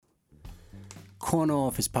Corner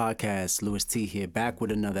Office Podcast, Louis T here, back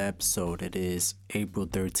with another episode. It is April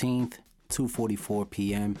 13th, 2:44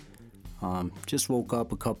 p.m. Just woke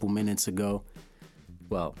up a couple minutes ago.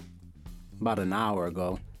 Well, about an hour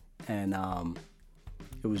ago. And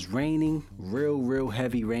it was raining, real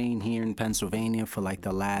heavy rain here in Pennsylvania for like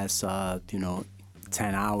the last, 10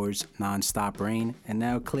 hours, nonstop rain. And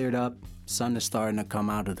now it cleared up. Sun is starting to come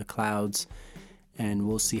out of the clouds. And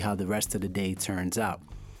we'll see how the rest of the day turns out.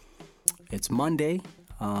 It's Monday.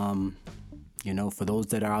 For those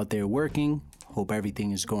that are out there working, hope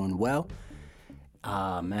everything is going well.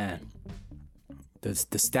 Man, the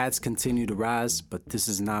stats continue to rise, but this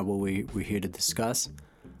is not what we're here to discuss.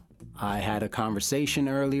 I had a conversation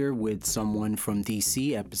earlier with someone from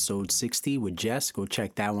DC, episode 60 with Jess. Go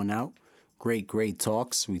check that one out. Great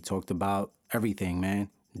talks. We talked about everything, man.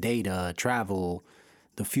 Data, travel,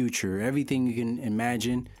 the future, everything you can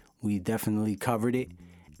imagine. We definitely covered it.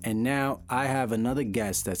 And now I have another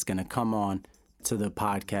guest that's going to come on to the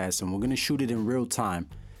podcast, and we're going to shoot it in real time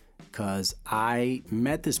because I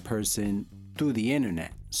met this person through the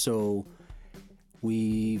internet. So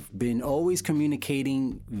we've been always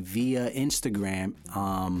communicating via Instagram.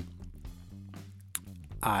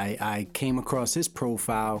 I came across his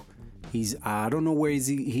profile. I don't know where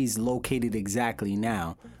he's located exactly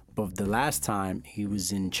now, but the last time he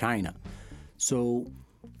was in China. So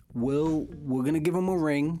we're gonna give him a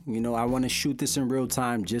ring. I want to shoot this in real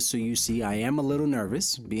time just so you see. I am a little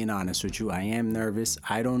nervous, being honest with you. I am nervous.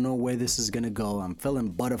 I don't know where this is gonna go. I'm feeling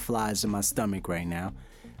butterflies in my stomach right now.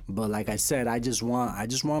 But like I said, I just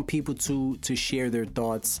want people to share their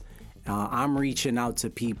thoughts. I'm reaching out to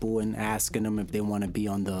people and asking them if they want to be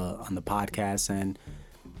on the podcast, and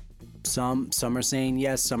some are saying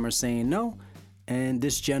yes, some are saying no. And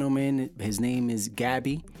this gentleman, his name is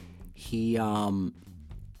Gabi. He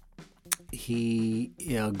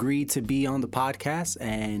agreed to be on the podcast,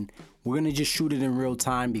 and we're going to just shoot it in real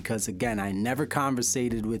time because, again, I never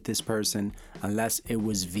conversated with this person unless it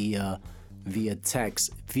was via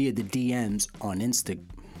text, via the DMs on Instagram.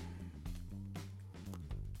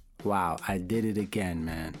 Wow, I did it again,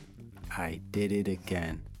 man. I did it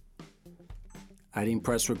again. I didn't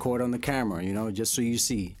press record on the camera, just so you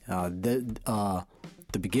see. The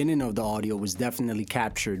beginning of the audio was definitely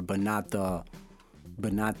captured, but not the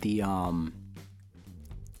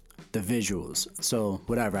visuals. So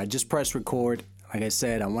whatever, I just pressed record. Like I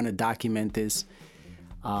said, I want to document this.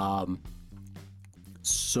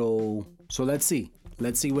 So let's see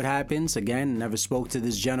what happens. Again, never spoke to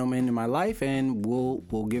this gentleman in my life, and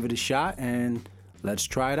we'll give it a shot and let's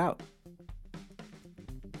try it out.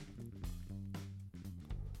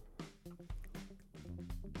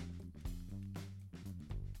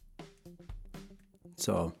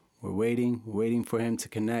 So we're waiting for him to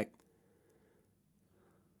connect.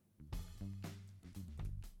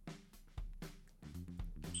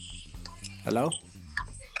 Hello?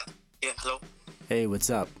 Yeah, hello. Hey, what's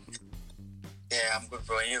up? Yeah, I'm good,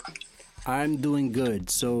 bro. And you? I'm doing good.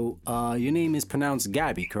 So, your name is pronounced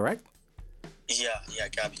Gabi, correct? Yeah,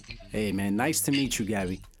 Gabi. Hey, man, nice to meet you,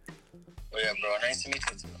 Gabi. Oh, yeah, bro. Nice to meet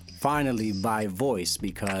you too. Finally, by voice,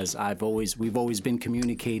 because we've always been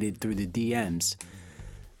communicated through the DMs.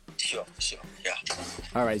 Sure, yeah.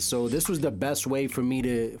 All right, so this was the best way for me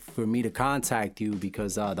to contact you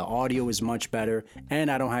because the audio is much better,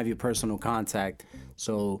 and I don't have your personal contact.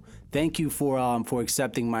 So thank you for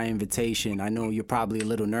accepting my invitation. I know you're probably a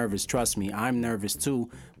little nervous. Trust me, I'm nervous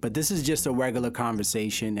too. But this is just a regular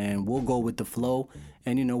conversation, and we'll go with the flow,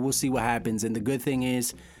 and we'll see what happens. And the good thing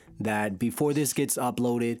is that before this gets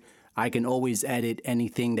uploaded, I can always edit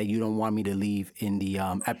anything that you don't want me to leave in the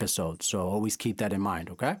episode. So always keep that in mind,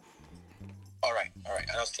 okay? All right,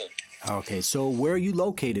 understood. Okay, so where are you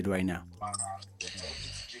located right now?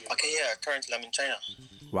 Okay, yeah, currently I'm in China.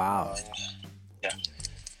 Wow. Yeah.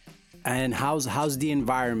 And how's the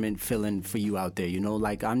environment feeling for you out there?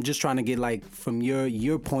 Like I'm just trying to get like from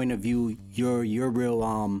your point of view, your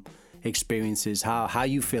real experiences. How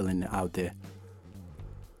you feeling out there?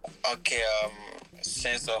 Okay,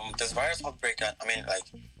 since this virus outbreak,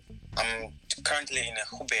 I'm currently in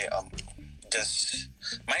Hubei. Just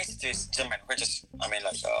my city is German, which is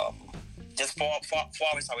just four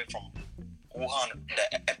hours away from Wuhan,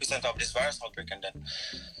 the epicenter of this virus outbreak, and then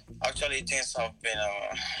actually things have been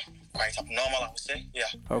quite abnormal, I would say. Yeah.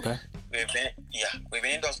 Okay. We've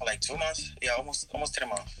been indoors for like 2 months. Yeah, almost 3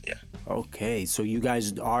 months. Yeah. Okay, so you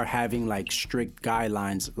guys are having like strict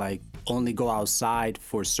guidelines, like only go outside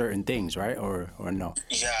for certain things, right? Or no?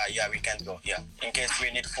 Yeah, we can't go. Yeah, in case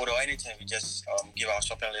we need food or anything, we just give our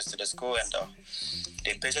shopping list to the school and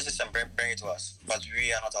they purchase it and bring it to us. But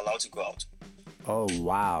we are not allowed to go out. Oh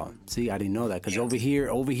wow. See, I didn't know that because over here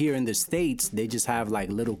in the States, they just have like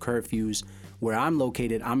little curfews. Where I'm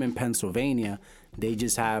located, I'm in Pennsylvania. They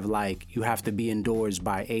just have like you have to be indoors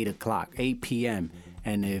by 8 o'clock, 8 p.m.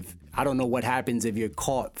 And if I don't know what happens if you're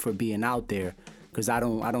caught for being out there, because I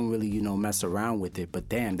don't really mess around with it. But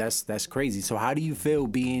damn, that's crazy. So how do you feel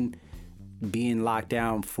being locked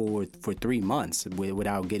down for 3 months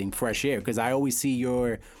without getting fresh air? Because I always see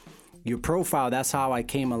your profile. That's how I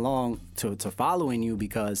came along to following you,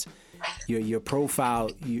 because your profile,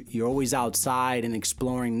 you're always outside and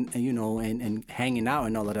exploring, and hanging out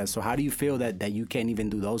and all of that. So how do you feel that you can't even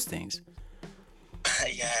do those things?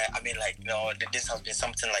 Yeah, I mean, like, this has been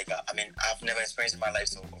something like, I mean, I've never experienced in my life.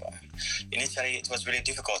 So initially, it was really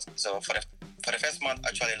difficult. So for the first month,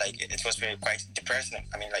 actually, like, it was really quite depressing.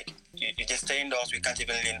 I mean, like, you just stay indoors. We can't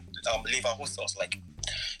even leave our hostels. Like,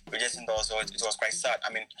 we're just indoors, so it was quite sad.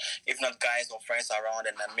 I mean, if not guys or friends around,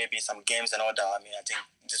 and then maybe some games and all that, I mean, I think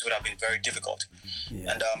this would have been very difficult.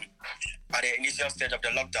 Yeah. And at the initial stage of the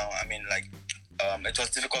lockdown, I mean, like, it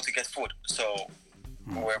was difficult to get food. So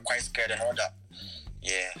we were quite scared and all that.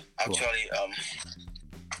 Yeah, actually,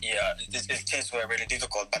 things were really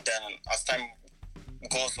difficult. But then as time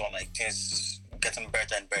goes on, like, things getting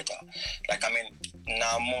better and better. Like, I mean,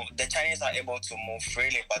 now the Chinese are able to move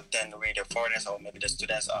freely, but then with the foreigners or maybe the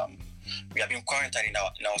students, we have been quarantined in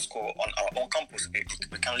our school on our own campus.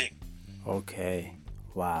 We can leave. Okay,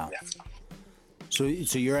 wow. Yeah. So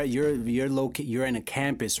you're in a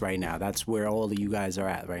campus right now. That's where all of you guys are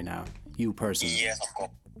at right now. You personally. Yes, of course.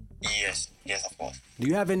 Yes, of course. Do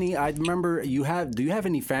you have any? I remember you have. Do you have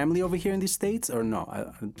any family over here in the States or no?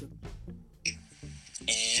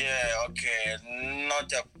 Yeah. Okay. Not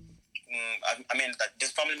the. I mean, that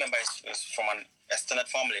this family member is from an extended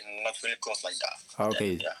family, not really close like that.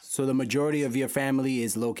 Okay. Yeah. So the majority of your family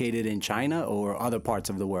is located in China or other parts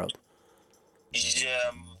of the world?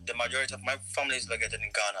 Yeah. The majority of my family is located in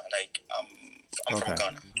Ghana. Like, I'm from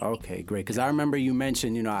Ghana. Okay, great. Because I remember you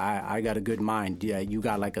mentioned, I got a good mind. Yeah, you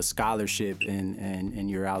got like a scholarship and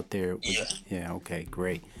you're out there. Yeah. Okay,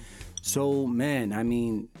 great. So, man, I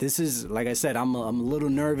mean, this is, like I said, I'm a little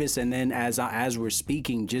nervous. And then as we're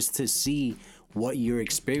speaking, just to see what your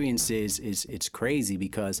experience is it's crazy,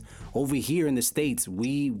 because over here in the States,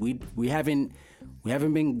 we haven't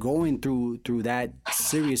been going through that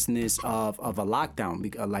seriousness of a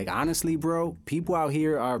lockdown. Like, honestly, bro, people out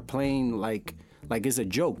here are playing like it's a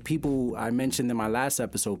joke. People, I mentioned in my last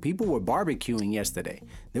episode, people were barbecuing yesterday.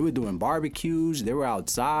 They were doing barbecues. They were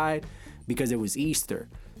outside because it was Easter.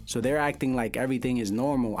 So they're acting like everything is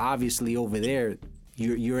normal. Obviously, over there,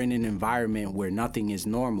 you're in an environment where nothing is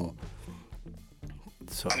normal.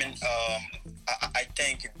 So I mean, I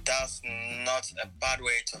think that's not a bad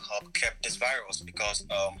way to help keep this virus, because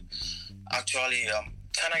actually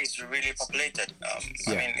China is really populated. I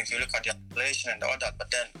mean, if you look at the population and all that,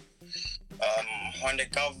 but then when the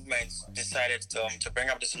government decided to bring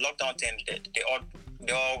up this lockdown thing, they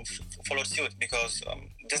all followed suit, because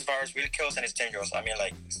this virus really kills and it's dangerous. I mean,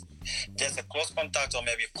 like, just a close contact or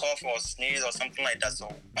maybe cough or sneeze or something like that.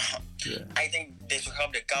 So I think they should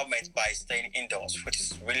help the government by staying indoors,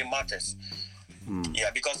 which really matters.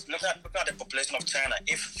 Yeah, because look at the population of China.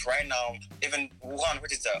 If right now, even Wuhan,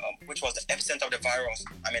 which was the epicenter of the virus,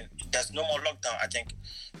 I mean, there's no more lockdown. I think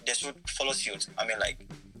they should follow suit. I mean, like,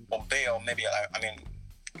 obey, or maybe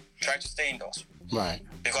try to stay indoors. Right.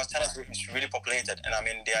 Because China is really populated, and I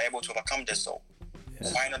mean, they are able to overcome this. So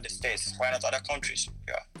why not the States? Why not other countries?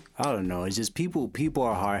 Yeah. I don't know. It's just people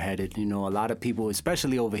are hard-headed. A lot of people,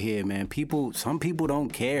 especially over here, man, some people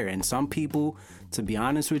don't care. And some people, to be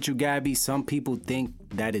honest with you, Gabi, some people think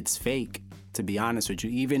that it's fake, to be honest with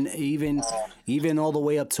you. Even all the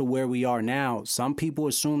way up to where we are now, some people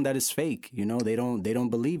assume that it's fake. They don't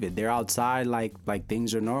believe it. They're outside like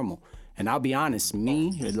things are normal. And I'll be honest,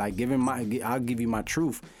 I'll give you my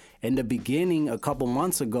truth. In the beginning, a couple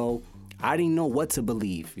months ago, I didn't know what to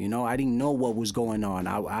believe. I didn't know what was going on.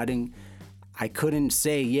 I couldn't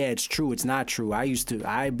say, yeah, it's true, it's not true.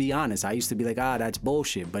 I'd be honest, I used to be like, that's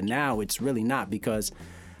bullshit. But now it's really not, because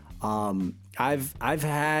I've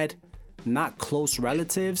had not close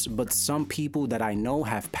relatives, but some people that I know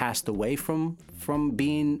have passed away from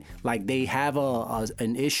being like, they have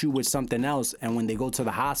an issue with something else, and when they go to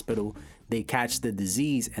the hospital, they catch the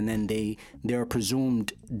disease, and then they're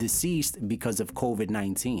presumed deceased because of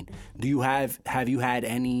COVID-19. Have you had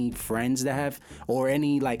any friends that have, or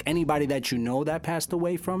anybody that you know that passed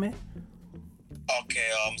away from it? Okay,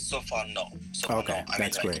 so far no. Okay,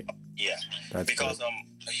 that's great. Yeah, that's because great.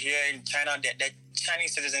 Here in China, the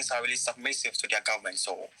Chinese citizens are really submissive to their government.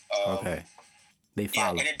 So okay, they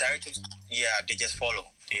follow. Yeah, any directives, they just follow.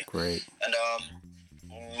 Yeah. Great. And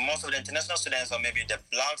most of the international students, or maybe the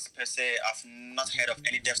blacks per se, have not heard of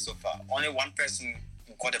any deaths so far. Only one person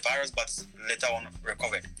got the virus, but later on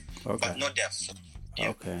recovered. Okay. But no deaths. Yeah.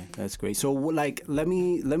 Okay, that's great. So, like, let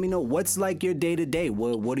me know what's like your day to day.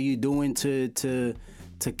 What are you doing to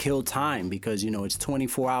kill time? Because it's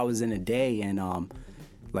 24 hours in a day, and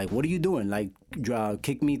like, what are you doing? Like,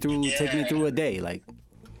 take me through a day, like.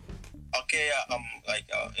 Okay,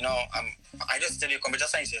 I just study computer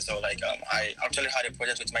science, so I actually had a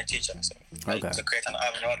project with my teacher, so to create an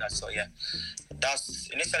app and all that. So yeah, that's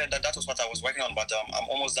initially that was what I was working on, but I'm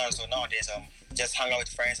almost done. So nowadays, just hang out with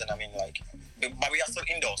friends, and but we are still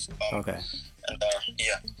indoors. Okay. And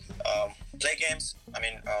play games.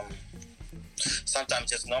 Sometimes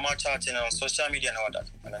just normal chatting on social media and all that,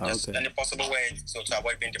 and just any possible way to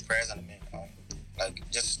avoid being depressed, and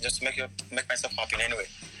just make myself happy in any way.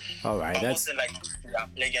 All right, but mostly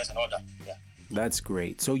play games and all that. Yeah. That's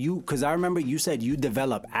great. So because I remember you said you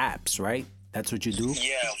develop apps, right? That's what you do.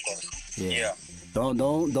 Yeah, of course. Yeah.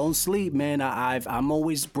 Don't sleep, man. I'm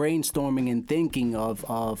always brainstorming and thinking of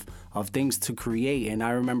things to create. And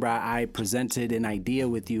I remember I presented an idea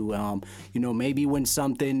with you. Maybe when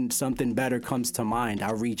something better comes to mind,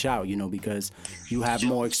 I'll reach out. Because you have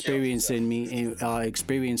more experience than me.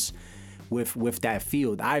 Experience with that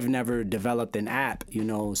field. I've never developed an app,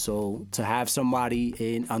 so to have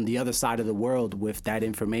somebody on the other side of the world with that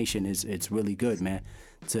information it's really good, man,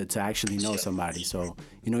 to actually know somebody. So,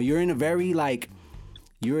 you're in a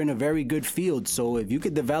very good field. So if you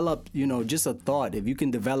could develop, just a thought, if you can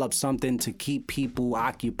develop something to keep people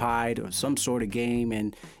occupied or some sort of game,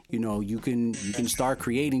 and you can start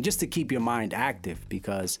creating just to keep your mind active,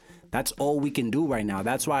 because that's all we can do right now.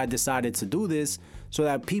 That's why I decided to do this, so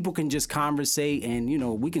that people can just conversate and,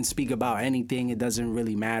 we can speak about anything. It doesn't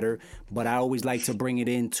really matter. But I always like to bring it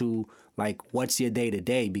into, like, what's your day to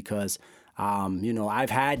day? Because, I've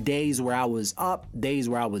had days where I was up, days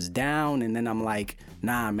where I was down. And then I'm like,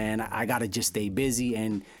 nah, man, I got to just stay busy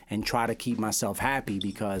and try to keep myself happy,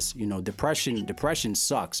 because, depression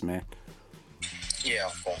sucks, man. Yeah,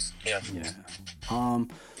 of course. Yeah.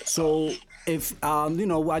 So if,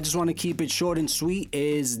 I just want to keep it short and sweet.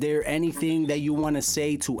 Is there anything that you want to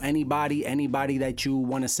say to anybody that you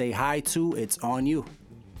want to say hi to? It's on you.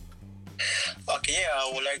 Okay, yeah,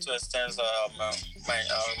 I would like to extend my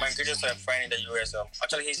greatest friend in the US.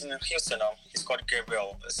 Actually, he's in Houston. He's called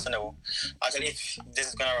Gabriel. Actually, if this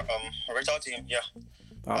is gonna reach out to him, yeah.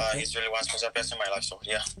 Okay. He's really one special person in my life, so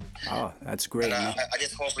yeah. Oh, that's great. And, I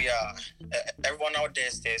just hope everyone out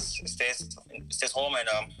there stays home and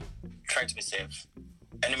try to be safe.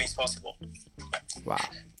 Any means possible. Wow.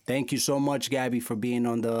 Thank you so much, Gabi, for being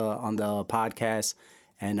on the podcast.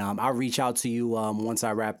 And I'll reach out to you once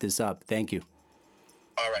I wrap this up. Thank you.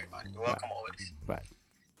 All right, man. You're welcome always. Right.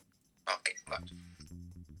 Okay, bye.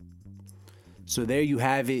 So there you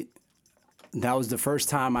have it. That was the first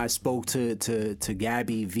time I spoke to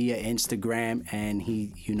Gabi via Instagram, and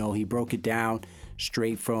he broke it down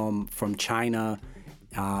straight from China.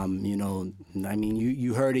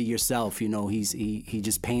 You heard it yourself. He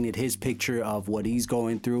just painted his picture of what he's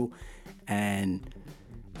going through, and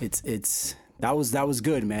that was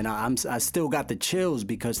good, man. I still got the chills,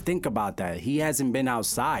 because think about that. He hasn't been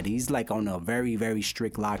outside. He's like on a very, very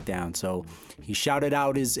strict lockdown. So he shouted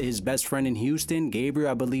out his best friend in Houston,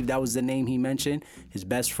 Gabriel, I believe that was the name he mentioned, his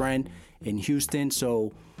best friend in Houston.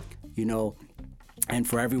 So, and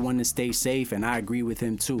for everyone to stay safe, and I agree with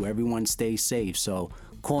him too. Everyone stay safe. So,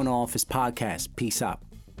 Corner Office Podcast. Peace out.